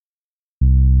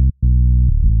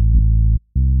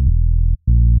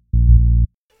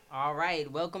All right,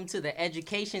 welcome to the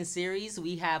education series.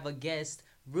 We have a guest,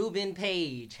 Ruben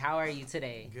Page. How are you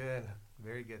today? Good,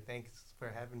 very good. Thanks for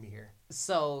having me here.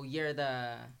 So, you're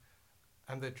the.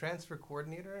 I'm the transfer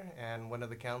coordinator and one of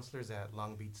the counselors at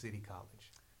Long Beach City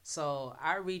College. So,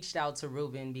 I reached out to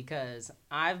Ruben because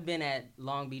I've been at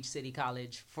Long Beach City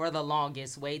College for the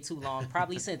longest, way too long,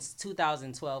 probably since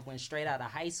 2012, when straight out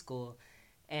of high school.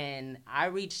 And I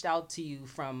reached out to you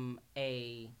from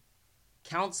a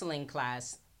counseling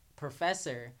class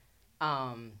professor,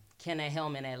 Kenneth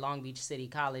Hillman at Long Beach City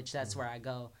College. That's where I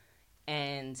go.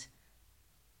 And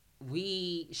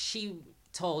she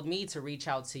told me to reach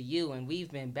out to you, and we've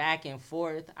been back and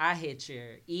forth. I hit your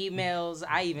emails.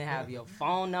 I even have your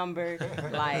phone number.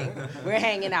 Like, we're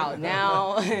hanging out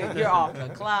now. You're off the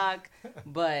clock.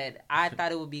 But I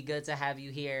thought it would be good to have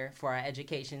you here for our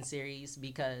education series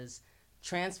because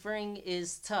transferring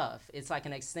is tough. It's like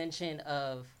an extension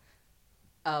of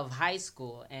high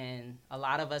school, and a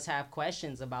lot of us have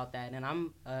questions about that, and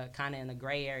I'm kind of in a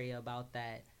gray area about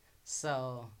that.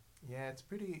 So Yeah, it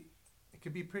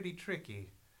could be pretty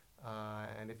tricky.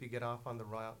 And if you get off on the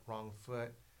wrong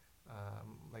foot,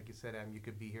 like you said, you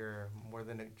could be here more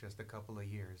than just a couple of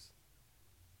years.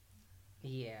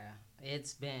 yeah,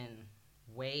 it's been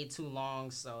way too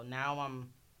long. So now I'm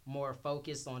more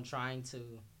focused on trying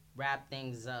to wrap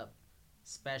things up,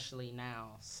 especially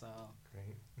now. So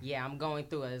Great. yeah, I'm going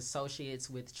through an associates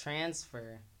with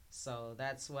transfer. So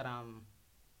that's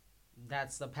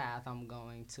the path I'm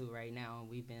going to right now.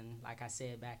 We've been, like I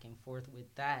said, back and forth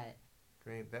with that.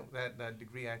 Great. That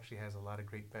degree actually has a lot of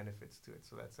great benefits to it.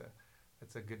 So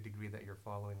that's a good degree that you're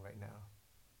following right now.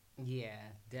 Yeah,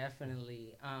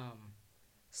 definitely.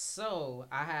 So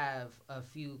I have a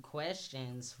few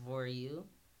questions for you.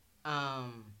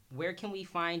 Where can we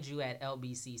find you at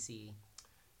LBCC?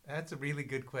 That's a really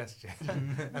good question.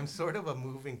 I'm sort of a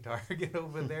moving target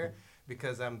over there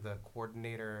because I'm the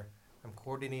coordinator. I'm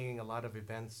coordinating a lot of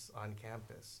events on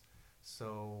campus.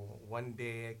 So one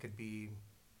day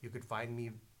you could find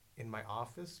me in my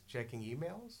office checking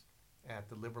emails at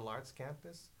the liberal arts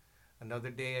campus. Another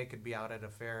day I could be out at a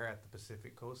fair at the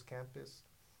Pacific Coast campus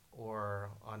or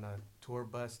on a tour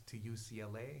bus to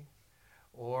UCLA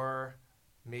or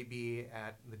maybe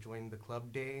at the Join the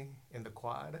Club Day in the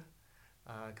quad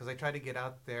because I try to get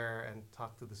out there and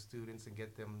talk to the students and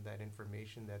get them that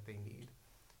information that they need.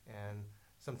 And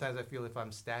sometimes I feel if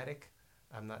I'm static,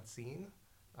 I'm not seen.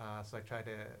 So I try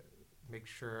to make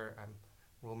sure I'm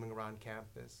roaming around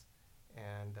campus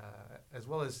and as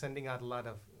well as sending out a lot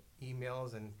of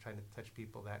emails and trying to touch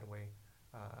people that way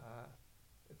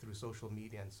through social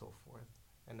media and so forth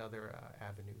and other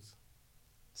avenues.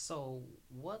 So,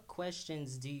 what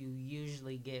questions do you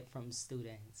usually get from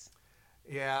students?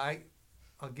 Yeah,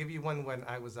 I'll give you one when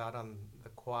I was out on the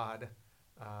quad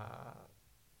uh,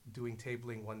 doing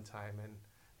tabling one time, and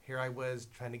here I was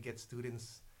trying to get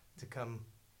students to come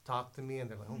talk to me, and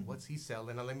they're like, "Oh, what's he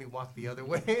selling?" And let me walk the other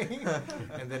way,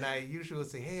 and then I usually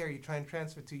would say, "Hey, are you trying to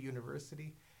transfer to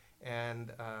university?"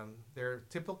 And their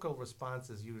typical response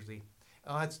is usually,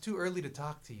 "Oh, it's too early to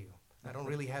talk to you. I don't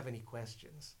really have any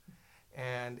questions."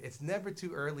 And it's never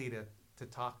too early to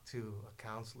talk to a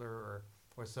counselor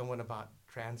or someone about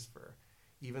transfer.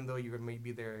 Even though you're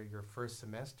maybe there your first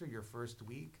semester, your first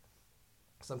week,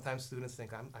 sometimes students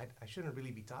think I shouldn't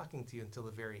really be talking to you until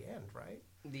the very end, right?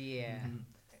 Yeah.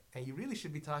 And you really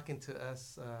should be talking to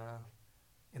us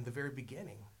in the very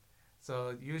beginning.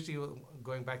 So usually,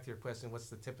 going back to your question, what's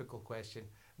the typical question?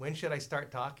 When should I start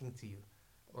talking to you?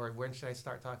 Or when should I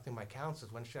start talking to my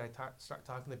counselors? When should I start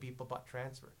talking to people about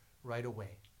transfer? Right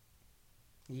away.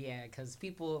 Yeah, because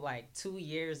people like 2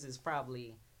 years is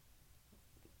probably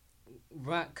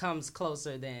comes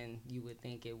closer than you would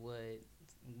think it would.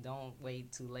 Don't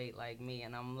wait too late like me,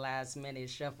 and I'm last minute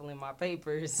shuffling my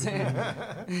papers.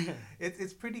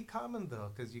 It's pretty common though,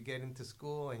 because you get into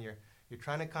school and you're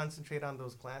trying to concentrate on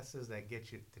those classes that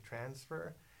get you to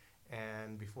transfer,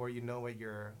 and before you know it,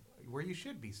 you're where you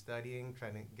should be studying,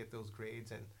 trying to get those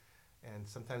grades, and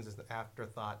sometimes it's an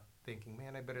afterthought, thinking,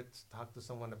 man, I better talk to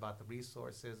someone about the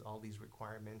resources, all these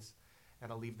requirements,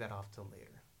 and I'll leave that off till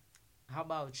later. How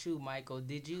about you, Michael?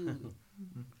 Did you?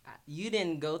 You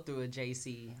didn't go through a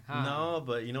JC, huh? No,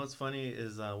 but you know what's funny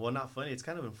is well, not funny. It's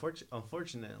kind of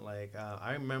unfortunate. Like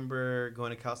I remember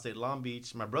going to Cal State Long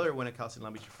Beach. My brother went to Cal State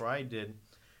Long Beach before I did,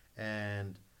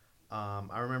 and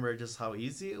I remember just how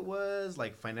easy it was,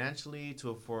 like financially,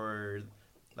 to afford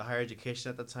the higher education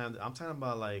at the time. I'm talking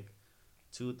about like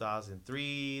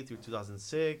 2003 through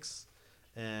 2006,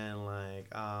 and like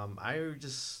I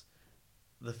just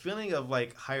the feeling of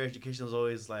like higher education was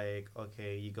always like,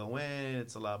 okay, you go in,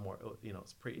 it's a lot more,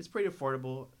 it's pretty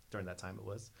affordable. During that time it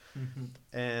was.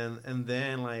 And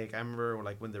then like I remember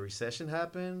like when the recession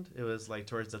happened, it was like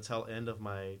towards the tail end of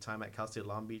my time at Cal State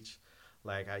Long Beach.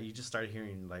 Like you just started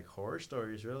hearing like horror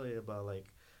stories really about like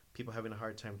people having a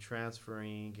hard time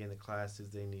transferring, getting the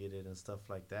classes they needed and stuff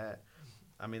like that.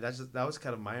 I mean, that was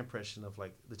kind of my impression of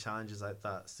like the challenges I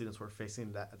thought students were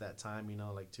facing at that time.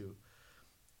 Like to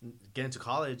get into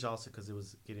college also because it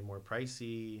was getting more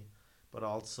pricey, but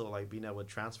also like being able to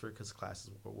transfer because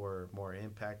classes were more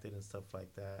impacted and stuff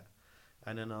like that.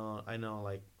 I know,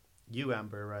 like you,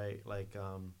 Amber, right? Like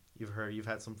you've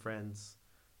had some friends,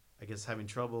 I guess, having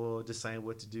trouble deciding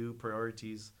what to do,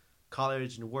 priorities,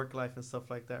 college and work life and stuff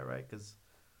like that, right? Because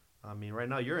I mean, right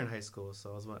now you're in high school,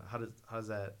 so I was wondering, how does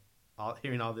that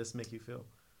hearing all this make you feel?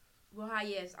 Well, hi,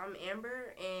 yes, I'm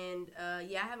Amber, and I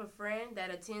have a friend that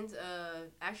attends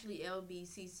actually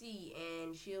LBCC,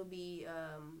 and she'll be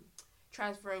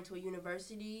transferring to a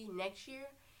university next year,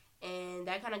 and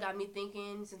that kind of got me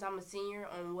thinking, since I'm a senior,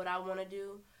 on what I want to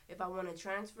do if I want to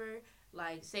transfer,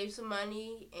 like save some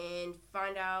money and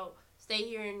stay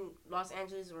here in Los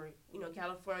Angeles or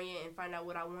California and find out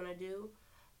what I want to do,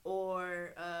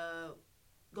 or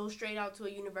go straight out to a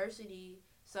university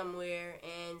somewhere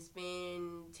and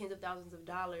spend tens of thousands of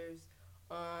dollars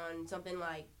on something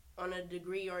like on a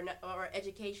degree or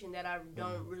education that I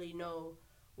don't really know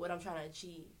what I'm trying to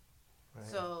achieve. Right.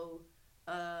 So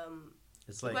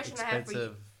it's like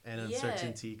expensive and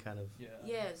uncertainty kind of.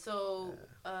 Yeah. So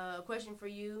a question for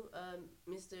you,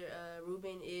 Mr.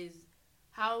 Ruben, is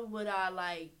how would I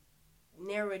like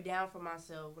narrow it down for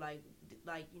myself? Like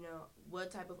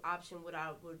what type of option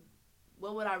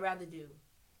what would I rather do?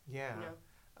 Yeah.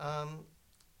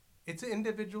 It's an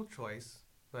individual choice,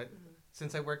 but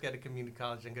since I work at a community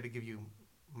college, I'm going to give you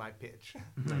my pitch.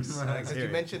 Because you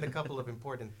mentioned a couple of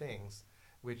important things,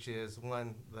 which is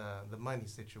one, the money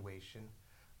situation,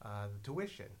 the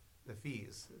tuition, the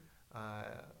fees.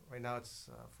 Right now it's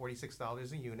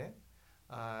 $46 a unit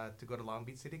to go to Long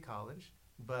Beach City College,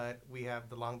 but we have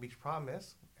the Long Beach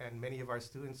Promise, and many of our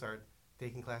students are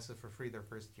taking classes for free their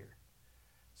first year.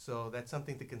 So that's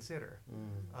something to consider.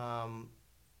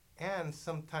 And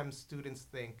sometimes students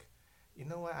think, you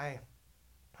know what, I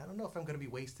don't know if I'm going to be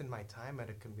wasting my time at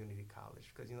a community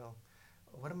college because,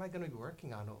 what am I going to be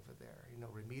working on over there?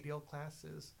 Remedial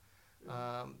classes.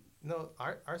 No,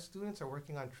 our students are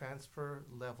working on transfer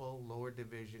level, lower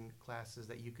division classes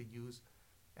that you could use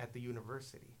at the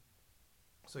university.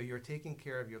 So you're taking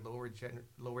care of your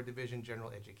lower division general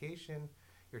education.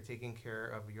 You're taking care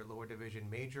of your lower division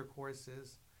major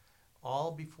courses,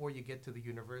 all before you get to the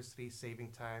university,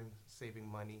 saving time, saving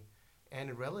money,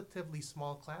 and relatively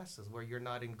small classes where you're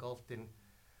not engulfed in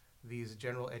these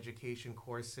general education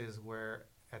courses where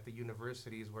at the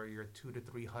universities where you're 200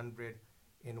 to 300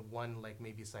 in one, like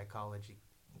maybe psychology,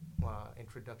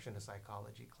 introduction to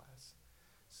psychology class.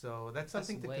 So that's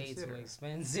something to consider. That's way too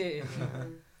expensive.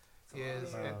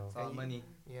 It's a lot of money.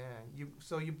 Yeah.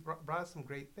 You brought some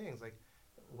great things like,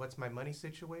 what's my money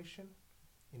situation?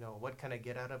 What can I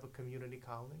get out of a community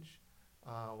college?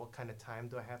 What kind of time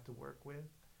do I have to work with?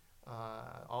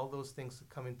 All those things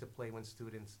come into play when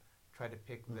students try to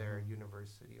pick their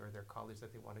university or their college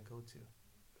that they want to go to.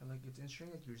 Like, it's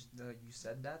interesting that you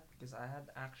said that, because I had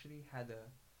actually had a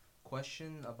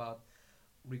question about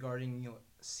regarding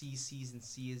CCs and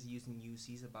CSUs and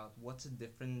UCs about what's the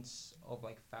difference of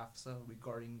like FAFSA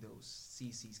regarding those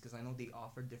CCs, because I know they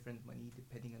offer different money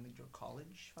depending on your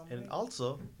college. And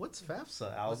also, what's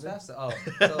FAFSA, Alvin? What's FAFSA? Oh,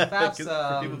 so FAFSA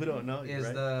for people who don't know, is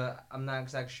right? I'm not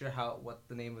exactly sure what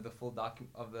the name of the full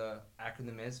of the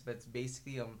acronym is, but it's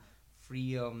basically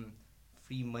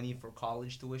free money for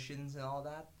college tuitions and all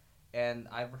that. And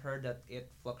I've heard that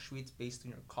it fluctuates based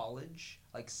on your college,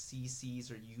 like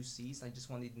CCs or UCs. I just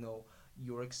wanted to know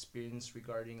your experience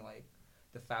regarding like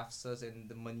the FAFSAs and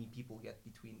the money people get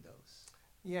between those.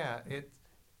 Yeah,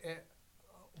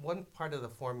 one part of the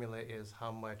formula is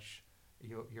how much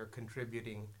you're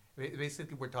contributing.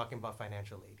 Basically, we're talking about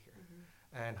financial aid here,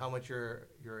 and how much you're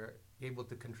able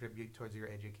to contribute towards your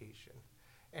education.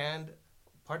 And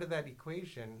part of that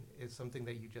equation is something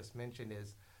that you just mentioned,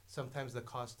 is sometimes the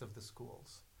cost of the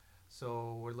schools.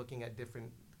 So we're looking at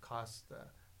different costs.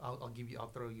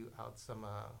 I'll throw you out some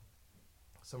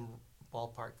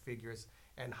ballpark figures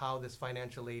and how this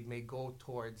financial aid may go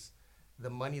towards the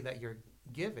money that you're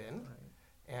given,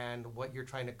 and what you're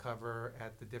trying to cover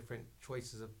at the different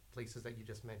choices of places that you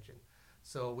just mentioned.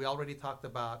 So we already talked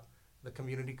about the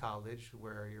community college,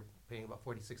 where you're paying about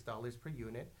 $46 per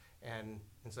unit, and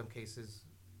in some cases,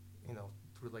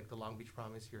 through like the Long Beach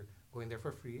Promise, you're going there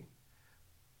for free.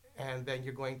 and then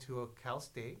you're going to a Cal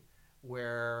State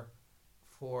where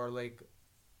for like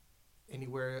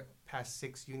anywhere past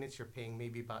 6 units, you're paying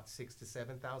maybe about $6,000 to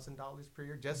 $7,000 per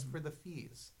year just for the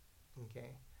fees.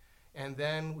 Okay. And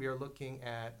then we are looking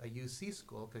at a UC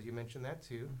school, because you mentioned that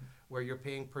too, where you're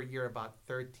paying per year about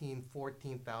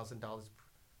 $13,000-$14,000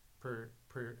 per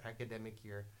academic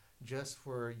year just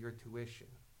for your tuition.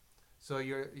 So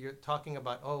you're talking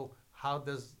about, oh, how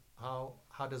does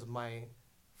my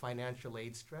financial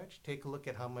aid stretch? Take a look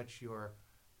at how much you're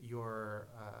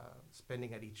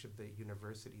spending at each of the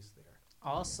universities there.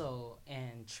 Also,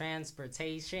 and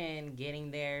transportation,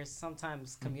 getting there.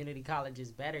 Sometimes community college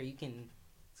is better. You can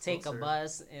take a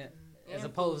bus as And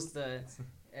opposed to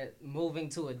moving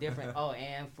to a different. Oh,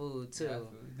 and food too.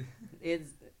 Yeah, food.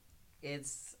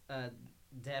 It's a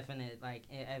definite like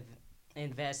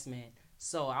investment.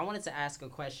 So I wanted to ask a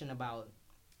question about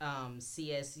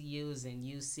CSUs and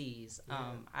UCs.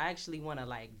 I actually want to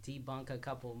like debunk a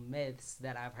couple myths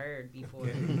that I've heard before.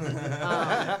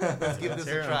 Let's give this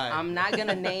a try. I'm not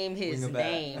gonna name his Bring it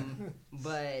back. name,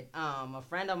 but a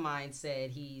friend of mine said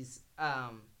he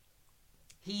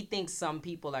thinks some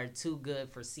people are too good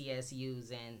for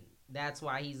CSUs, and that's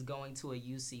why he's going to a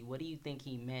UC. What do you think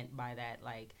he meant by that?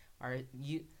 Like, are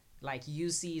you like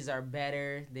UCs are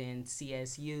better than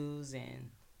CSUs?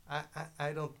 And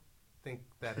I don't think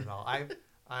that at all.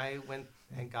 I went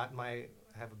and I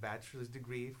have a bachelor's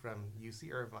degree from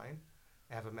UC Irvine.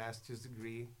 I have a master's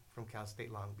degree from Cal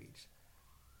State Long Beach.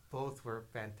 Both were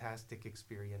fantastic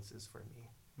experiences for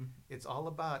me. It's all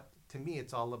about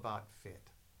fit.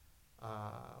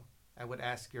 I would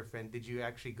ask your friend, did you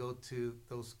actually go to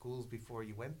those schools before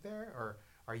you went there? Or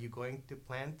are you going to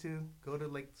plan to go to,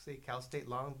 like, say, Cal State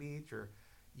Long Beach or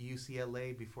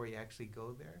UCLA before you actually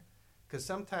go there? Because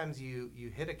sometimes you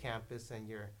hit a campus and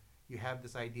you have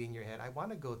this idea in your head, I want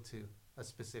to go to a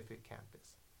specific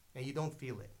campus, and you don't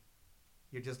feel it.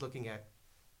 You're just looking at,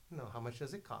 how much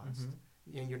does it cost?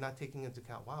 And you're not taking into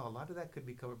account, wow, a lot of that could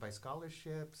be covered by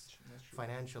scholarships, That's true.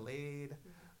 financial aid.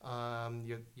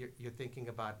 You're thinking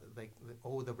about like,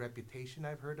 the reputation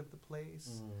I've heard of the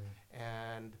place,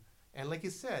 and like you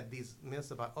said, these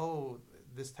myths about,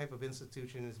 this type of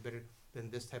institution is better than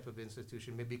this type of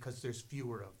institution, maybe because there's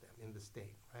fewer of them in the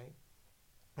state, right?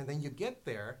 And then you get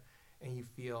there and you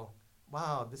feel,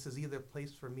 wow, this is either a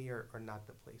place for me or not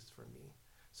the place for me.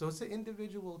 So it's an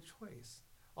individual choice.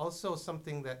 Also,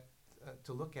 something that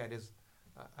to look at is,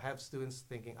 I have students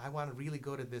thinking, I want to really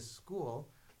go to this school,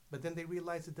 but then they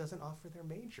realize it doesn't offer their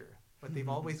major, but they've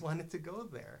always wanted to go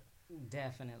there.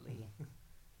 definitely,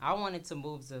 I wanted to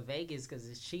move to Vegas because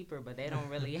it's cheaper, but they don't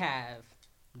really have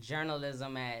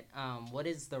journalism at what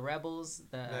is the Rebels,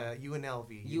 the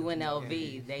UNLV.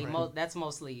 UNLV. Right. That's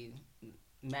mostly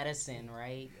medicine,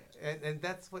 right? And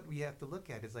that's what we have to look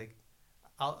at. Is like,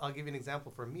 I'll give you an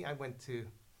example. For me, I went to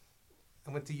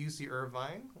UC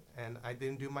Irvine, and I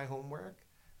didn't do my homework.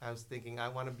 I was thinking I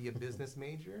want to be a business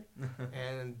major,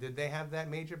 and did they have that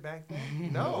major back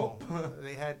then? No,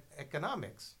 they had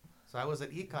economics. So I was an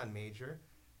econ major,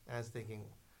 and I was thinking,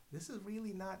 this is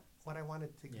really not what I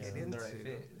wanted to get Wasn't into. the right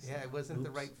fit. Yeah, it wasn't the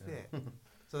Oops. right fit.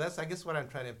 So that's, I guess, what I'm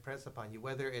trying to impress upon you.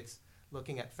 Whether it's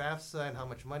looking at FAFSA and how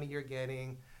much money you're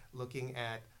getting, looking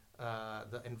at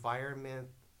the environment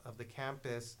of the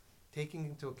campus, taking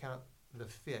into account the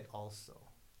fit also.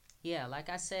 Yeah, like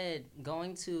I said,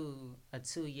 going to a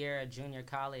 2-year junior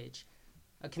college,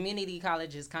 a community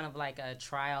college is kind of like a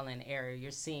trial and error.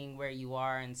 You're seeing where you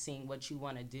are and seeing what you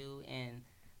want to do. And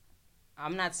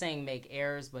I'm not saying make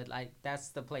errors, but like that's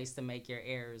the place to make your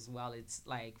errors while it's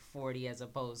like 40 as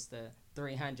opposed to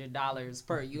 $300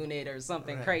 per unit or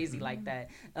something Right. crazy like that.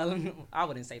 I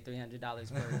wouldn't say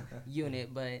 $300 per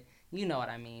unit, but you know what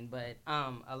I mean. But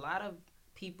a lot of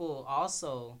people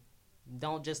also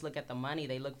don't just look at the money,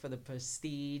 they look for the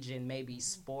prestige and maybe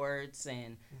sports.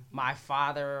 And my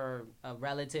father or a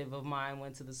relative of mine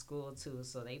went to the school too,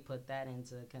 so they put that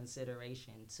into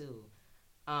consideration too.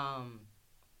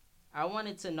 I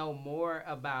wanted to know more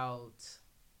about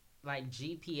like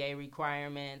GPA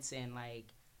requirements and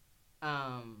like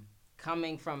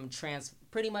coming from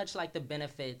pretty much like the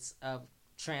benefits of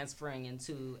transferring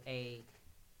into a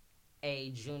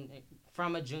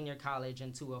junior college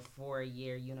into a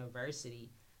 4-year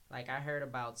university. Like I heard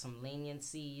about some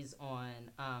leniencies on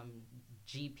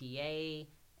GPA,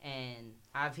 and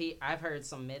I've heard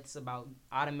some myths about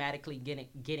automatically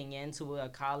getting into a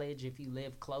college if you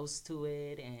live close to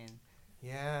it. And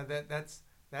Yeah,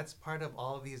 that's part of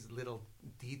all these little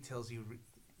details you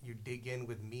dig in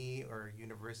with me or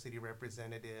university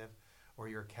representative or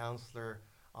your counselor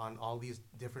on all these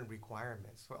different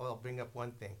requirements. Well, I'll bring up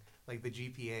one thing, like the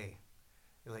GPA.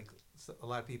 Like a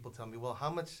lot of people tell me, well,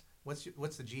 what's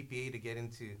the GPA to get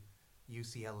into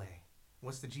UCLA?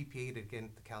 What's the GPA to get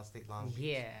into Cal State Long Beach?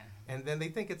 Yeah. And then they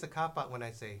think it's a cop out when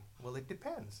I say, well, it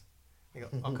depends. You go,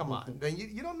 oh, come on. Then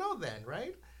you don't know then,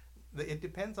 right? It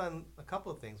depends on a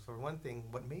couple of things. For one thing,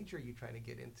 what major are you trying to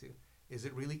get into? Is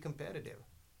it really competitive?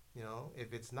 You know,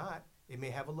 if it's not, it may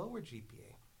have a lower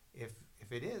GPA. If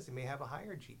it is, it may have a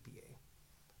higher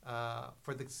GPA.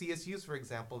 For the CSUs, for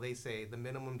example, they say the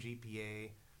minimum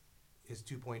GPA is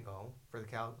 2.0 for the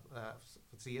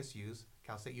CSUs,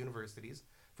 Cal State Universities.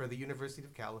 For the University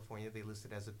of California, they list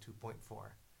it as a 2.4.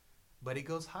 But it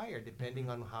goes higher depending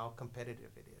on how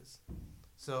competitive it is.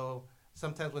 So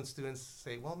sometimes when students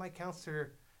say, well, my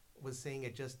counselor was saying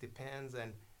it just depends,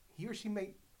 and he or she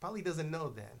probably doesn't know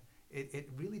then. It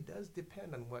really does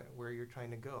depend on where you're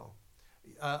trying to go.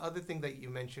 Other thing that you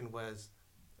mentioned was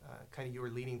kind of you were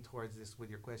leaning towards this with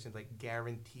your question, like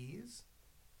guarantees.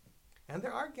 And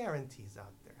there are guarantees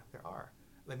out there. There are.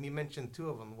 Let me mention two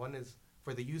of them. One is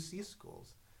for the UC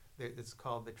schools. It's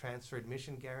called the Transfer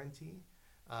Admission Guarantee.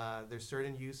 There's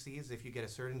certain UCs, if you get a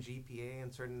certain GPA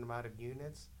and certain amount of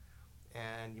units,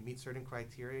 and you meet certain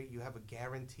criteria, you have a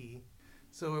guarantee.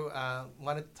 So I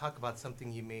want to talk about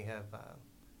something you may have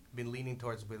been leaning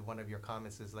towards with one of your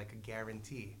comments is like a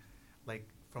guarantee. Like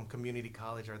from community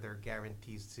college, are there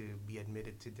guarantees to be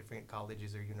admitted to different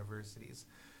colleges or universities?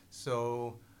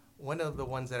 So one of the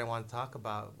ones that I want to talk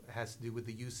about has to do with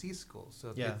the UC schools. So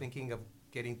if you're thinking of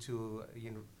getting to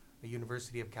a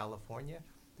University of California,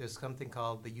 there's something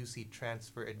called the UC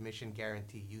Transfer Admission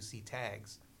Guarantee, UC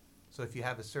TAGS. So if you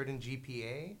have a certain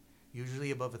GPA,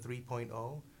 usually above a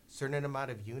 3.0, certain amount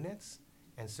of units,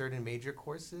 and certain major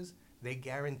courses, they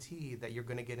guarantee that you're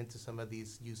going to get into some of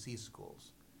these UC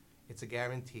schools. It's a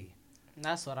guarantee.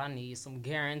 That's what I need, some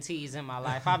guarantees in my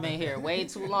life. I've been here way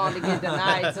too long to get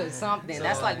denied to something. So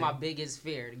that's like my biggest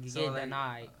fear, to get like,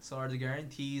 denied. So are the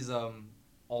guarantees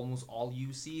almost all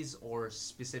UCs or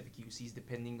specific UCs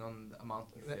depending on the amount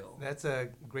you fill? That's a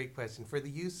great question. For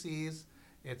the UCs,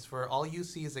 it's for all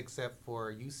UCs except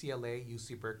for UCLA,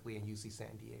 UC Berkeley, and UC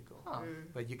San Diego. Huh.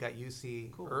 But you got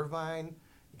UC Cool. Irvine,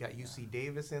 you got UC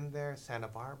Davis in there, Santa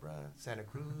Barbara, Santa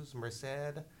Cruz,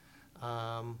 Merced,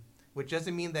 which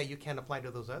doesn't mean that you can't apply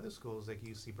to those other schools like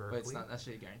UC Berkeley. But it's not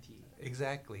necessarily guaranteed.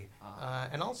 Exactly.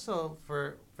 And also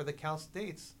for the Cal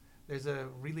States, there's a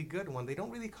really good one. They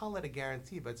don't really call it a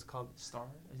guarantee, but it's called STAR?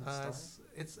 Is it STAR?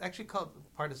 It's actually called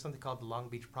part of something called the Long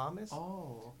Beach Promise.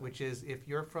 Oh. Okay. Which is if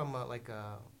you're from like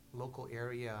a local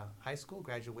area high school,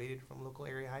 graduated from local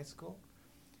area high school,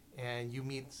 and you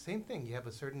meet, same thing, you have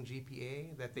a certain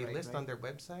GPA that they list on their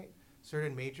website,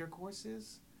 certain major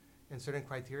courses, and certain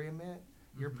criteria met,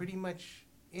 you're pretty much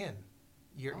in.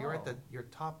 You're at your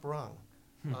top rung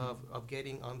of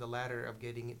getting on the ladder of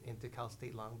getting into Cal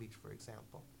State Long Beach, for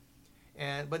example.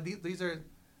 But these are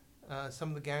some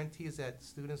of the guarantees that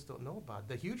students don't know about.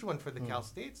 The huge one for the Cal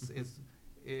States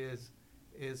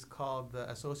is called the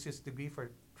Associate's Degree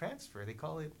for Transfer. They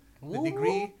call it the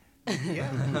degree. Yeah,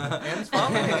 M's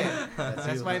following it.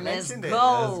 That's why I mentioned it.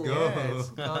 Let's go. Yeah, it's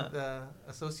called the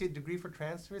Associate Degree for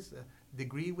Transfer. It's a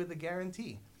degree with a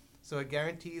guarantee. So it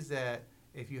guarantees that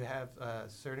if you have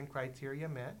certain criteria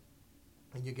met,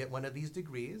 and you get one of these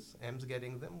degrees, M's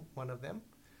getting them, one of them,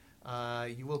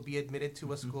 you will be admitted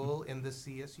to a school in the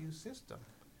CSU system.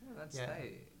 Yeah, that's Yeah.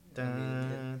 tight.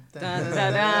 Dun, Dun, dun,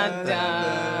 dun,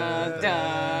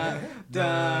 dun,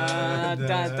 dun,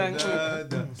 dun, dun,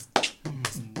 dun.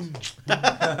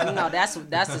 No, that's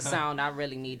the sound I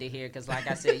really need to hear, because like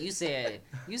I said, you said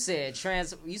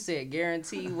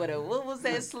guarantee what was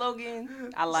that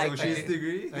slogan? I like Associate's that.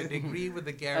 degree? A degree with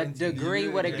a A guarantee. degree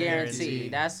with a Guarantee.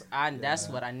 guarantee. That's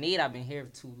what I need. I've been here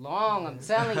too long. I'm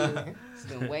telling you, it's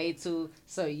been way too.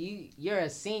 So you're a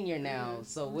senior now.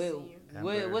 So I'm a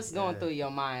senior. what's going through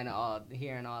your mind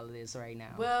hearing all of this right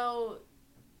now? Well,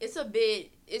 it's a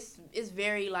bit. It's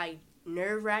very like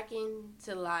nerve wracking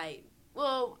to like.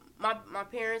 Well, my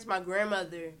parents, my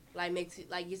grandmother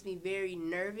gets me very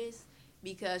nervous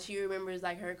because she remembers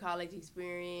like her college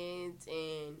experience,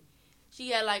 and she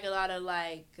had like a lot of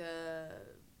like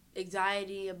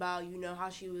anxiety about how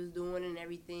she was doing and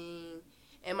everything.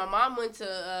 And my mom went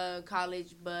to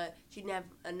college, but she didn't have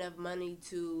enough money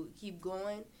to keep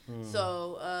going.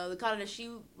 So the college that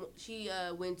she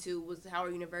went to was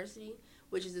Howard University,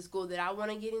 which is the school that I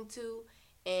want to get into.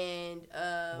 And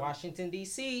Washington,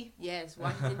 D.C. Yes,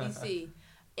 Washington, D.C.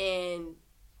 And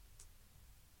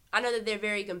I know that they're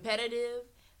very competitive,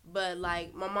 but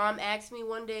like my mom asked me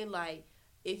one day, like,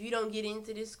 if you don't get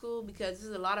into this school, because this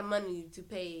is a lot of money to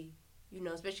pay,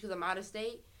 especially because I'm out of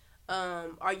state,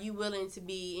 are you willing to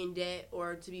be in debt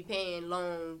or to be paying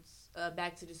loans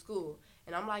back to the school.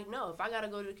 And I'm like, no, if I gotta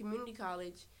go to the community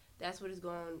college, that's what it's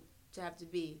going to have to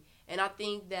be. And I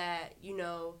think that,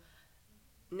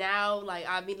 now, like,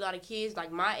 I meet a lot of kids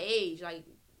like my age, like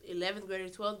 11th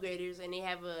graders, 12th graders, and they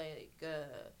have a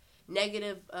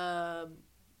negative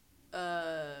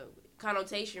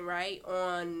connotation, right,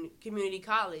 on community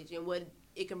college and what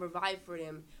it can provide for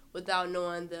them without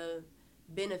knowing the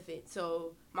benefit.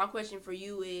 So my question for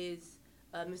you is,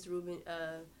 Mr. Rubin,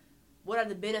 what are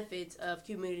the benefits of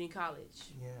community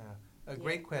college? Yeah, a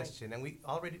great question. And we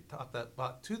already talked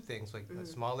about two things, like the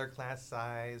smaller class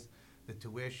size, the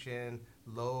tuition,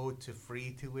 low to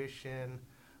free tuition.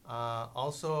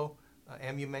 Also,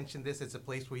 Em, you mentioned this, it's a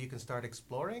place where you can start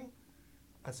exploring.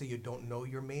 So you don't know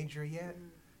your major yet.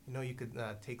 You could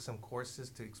take some courses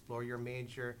to explore your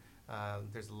major.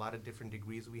 There's a lot of different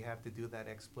degrees we have to do that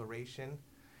exploration.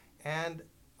 And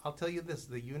I'll tell you this,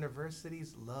 the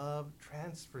universities love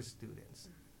transfer students.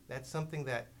 That's something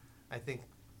that I think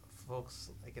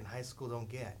folks like in high school don't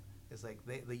get. It's like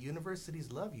the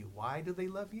universities love you. Why do they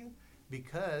love you?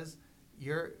 Because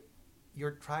you're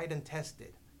tried and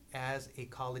tested as a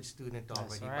college student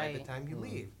already by the time you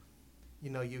leave.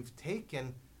 You've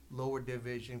taken lower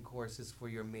division courses for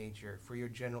your major, for your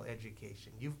general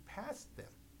education. You've passed them.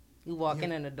 You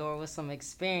walking in the door with some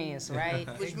experience, right?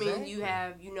 Which means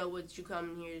you know what you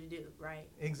come here to do, right?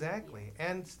 Exactly.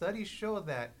 Yeah. And studies show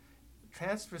that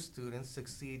transfer students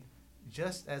succeed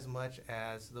just as much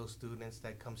as those students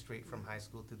that come straight from high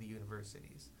school to the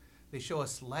universities. They show a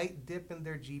slight dip in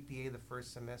their GPA the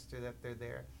first semester that they're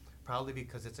there, probably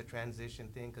because it's a transition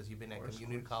thing, because you've been at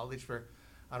community college for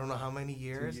I don't know how many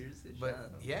years. 2 years.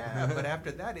 But but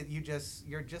after that,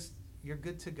 you're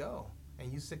good to go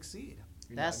and you succeed.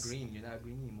 You're not green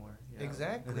anymore. Yeah.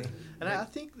 Exactly. And I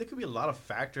think there could be a lot of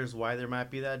factors why there might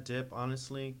be that dip,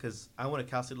 honestly, because I went to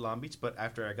Cal State Long Beach, but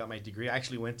after I got my degree, I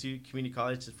actually went to community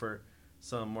college for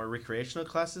some more recreational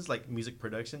classes, like music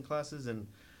production classes. And,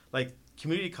 like,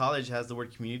 community college has the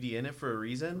word community in it for a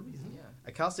reason. Yeah.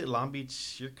 At Cal State Long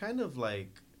Beach, you're kind of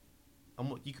like,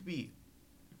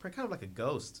 you're kind of like a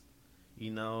ghost.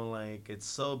 Like, it's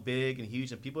so big and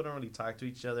huge, and people don't really talk to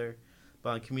each other.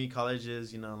 But in community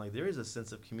colleges, like, there is a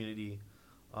sense of community.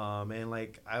 And,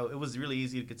 like, it was really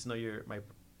easy to get to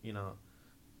know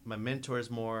my mentors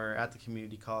more at the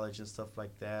community college and stuff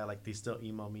like that. Like, they still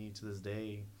email me to this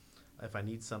day if I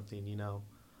need something,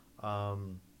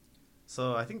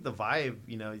 So I think the vibe,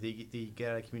 they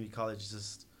get at community college is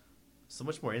just so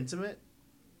much more intimate.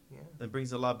 Yeah. It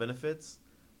brings a lot of benefits.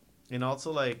 And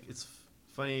also, like, it's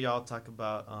funny y'all talk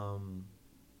about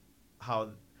how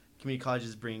community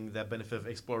colleges bring that benefit of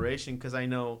exploration, because I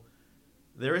know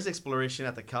there is exploration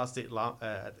at the Cal State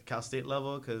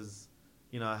level, because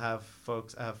I have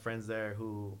friends there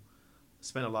who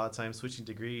spend a lot of time switching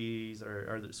degrees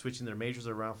or switching their majors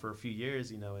around for a few years,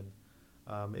 and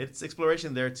it's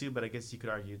exploration there too, but I guess you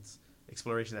could argue it's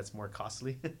exploration that's more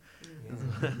costly.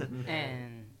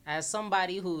 And as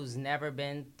somebody who's never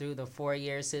been through the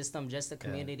 4-year system, just the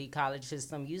community college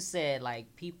system, you said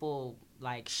like people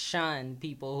like shun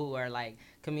people who are like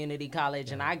community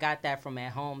college, and I got that from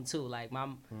at home too. Like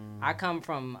I come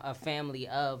from a family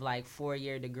of like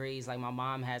 4-year degrees. Like my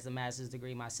mom has a master's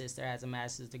degree, my sister has a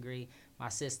master's degree, my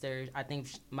sister, I think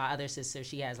my other sister,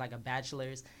 she has like a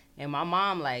bachelor's, and my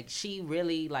mom, like, she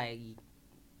really like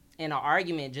in an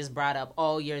argument just brought up,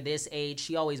 oh, you're this age.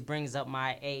 She always brings up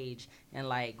my age and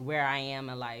like where I am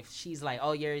in life. She's like,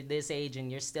 oh, you're this age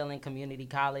and you're still in community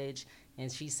college.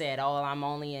 And she said, oh, I'm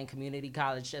only in community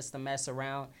college just to mess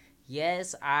around.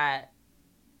 Yes,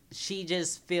 she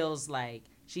just feels like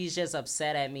she's just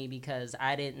upset at me because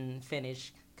I didn't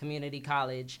finish community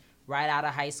college right out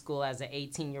of high school as an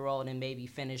 18-year-old and maybe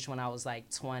finish when I was like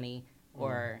 20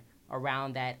 or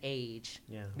around that age.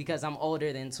 Yeah. Because I'm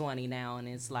older than 20 now, and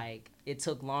it's like it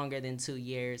took longer than 2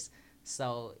 years.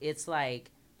 So it's like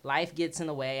life gets in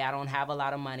the way. I don't have a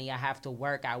lot of money. I have to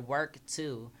work. I work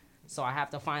too. So I have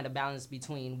to find a balance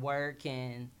between work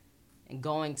and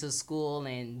going to school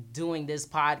and doing this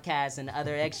podcast and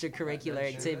other extracurricular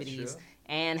activities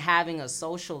and having a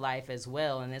social life as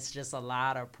well. And it's just a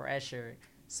lot of pressure.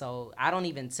 So I don't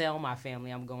even tell my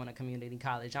family I'm going to community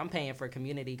college. I'm paying for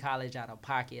community college out of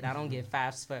pocket. I don't get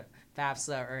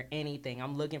FAFSA or anything.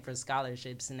 I'm looking for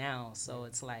scholarships now. So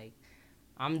it's like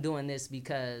I'm doing this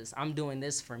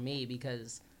for me,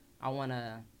 because I want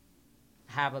to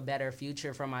have a better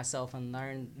future for myself and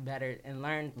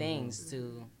learn things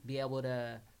to be able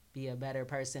to be a better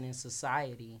person in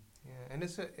society. Yeah,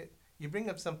 and you bring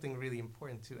up something really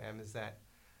important too, Em, is that,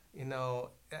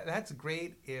 that's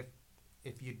great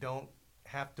if you don't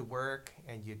have to work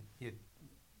and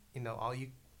all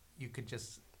you could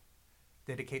just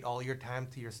dedicate all your time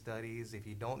to your studies. If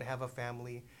you don't have a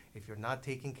family, if you're not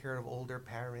taking care of older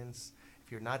parents,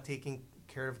 if you're not taking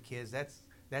care of kids,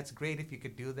 that's great if you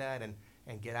could do that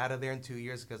and get out of there in 2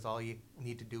 years because all you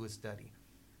need to do is study.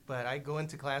 But I go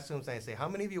into classrooms and I say, how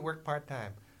many of you work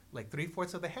part-time? Like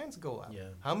 3/4 of the hands go up. Yeah.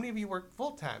 How many of you work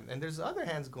full-time? And there's other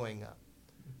hands going up.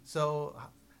 So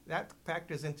that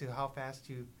factors into how fast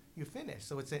you finish.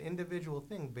 So it's an individual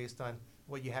thing based on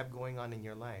what you have going on in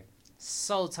your life.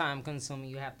 So time consuming.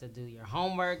 You have to do your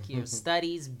homework, your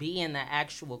studies, be in the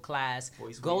actual class,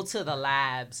 Voice go waves. to the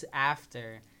labs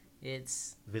after.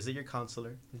 It's Visit your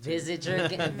counselor. visit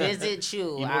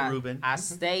you. Email Ruben. I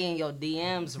stay in your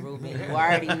DMs, Ruben. You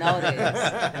already know this.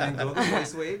 And then go to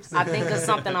voice waves. I think of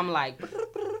something, I'm like,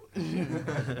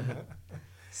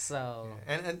 so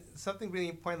And something really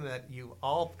important that you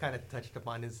all kind of touched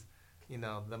upon is,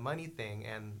 the money thing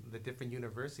and the different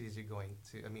universities you're going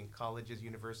to. I mean, colleges,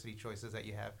 university choices that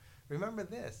you have. Remember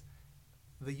this,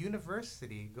 the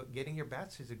university, getting your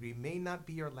bachelor's degree may not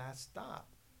be your last stop.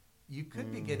 You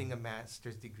could be getting a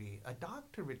master's degree, a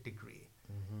doctorate degree.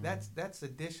 That's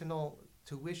additional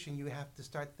tuition you have to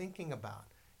start thinking about.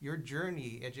 Your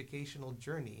journey, educational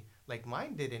journey, like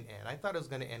mine didn't end. I thought it was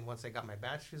going to end once I got my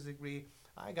bachelor's degree.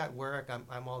 I got work,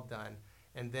 I'm all done.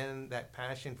 And then that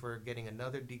passion for getting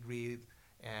another degree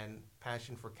and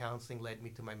passion for counseling led me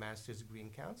to my master's degree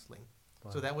in counseling.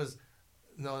 Wow. So that was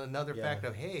another Yeah. fact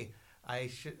of, hey, I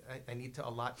need to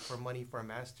allot for money for a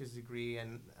master's degree,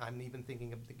 and I'm even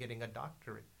thinking of getting a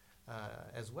doctorate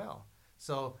as well.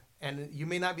 So, and you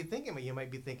may not be thinking, but you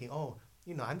might be thinking, oh,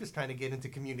 I'm just trying to get into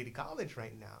community college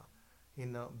right now.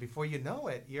 Before you know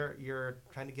it, you're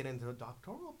trying to get into a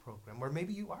doctoral program, or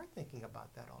maybe you are thinking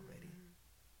about that already.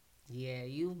 yeah,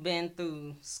 you've been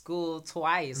through school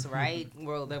twice, right?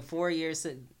 Well, the 4 years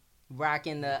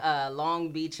rocking the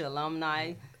Long Beach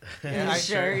alumni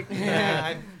shirt.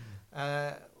 Yeah,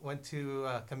 I went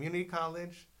to community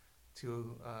college,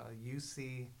 to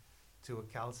UC, to a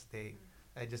Cal State.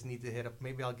 I just need to hit up.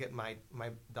 Maybe I'll get my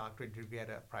doctorate degree at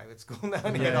a private school now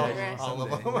to get Yeah, all of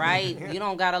someday. them. Right? You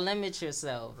don't gotta limit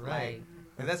yourself. Right. Like,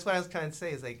 And that's what I was trying to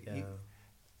say is like, Yeah.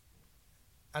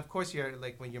 of course, you're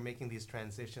like when you're making these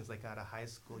transitions, like out of high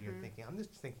school, you're thinking, I'm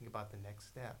just thinking about the next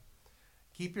step.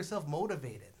 Keep yourself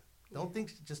motivated. Don't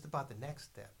think just about the next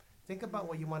step. Think about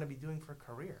what you want to be doing for a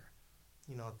career.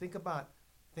 Think about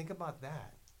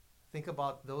that. Think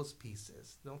about those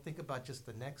pieces. Don't think about just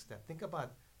the next step. Think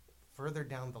about further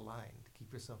down the line to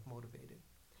keep yourself motivated.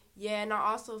 Yeah, and I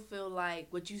also feel like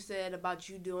what you said about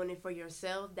you doing it for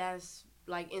yourself, that's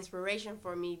like inspiration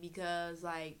for me because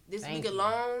like this Thank week you.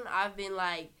 alone, I've been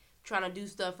like trying to do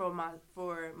stuff for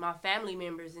my family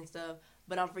members and stuff,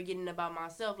 but I'm forgetting about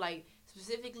myself, like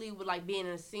specifically with like being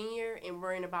a senior and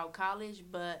worrying about college,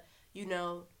 but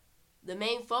the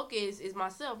main focus is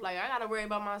myself. Like I got to worry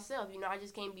about myself. I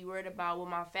just can't be worried about what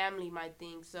my family might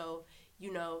think. So,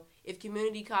 if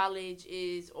community college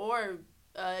is or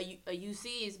a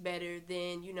UC is better,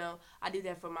 then I do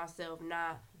that for myself,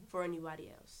 not for anybody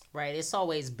else. right? It's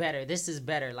always better. This is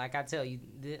better. Like I tell you,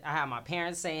 I have my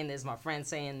parents saying this, my friends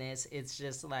saying this. It's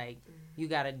just like you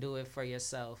got to do it for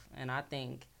yourself, and I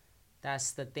think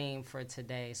that's the theme for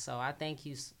today. So I thank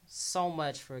you so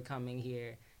much for coming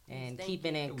here and Thank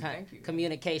keeping in Thank you.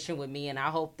 communication with me. And I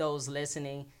hope those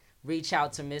listening reach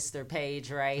out to Mr.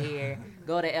 Page right here.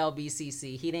 Go to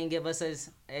LBCC. He didn't give us his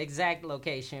exact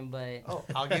location, but Oh,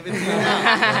 I'll give it to you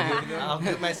now. I'll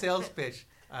do my sales pitch.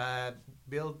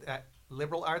 Build at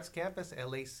Liberal Arts Campus,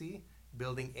 LAC,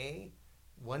 Building A,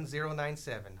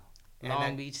 1097.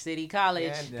 Long Beach City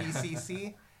College. And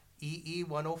PCC, EE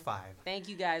 105. Thank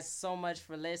you guys so much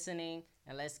for listening,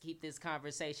 and let's keep this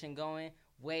conversation going.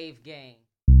 Wave Gang.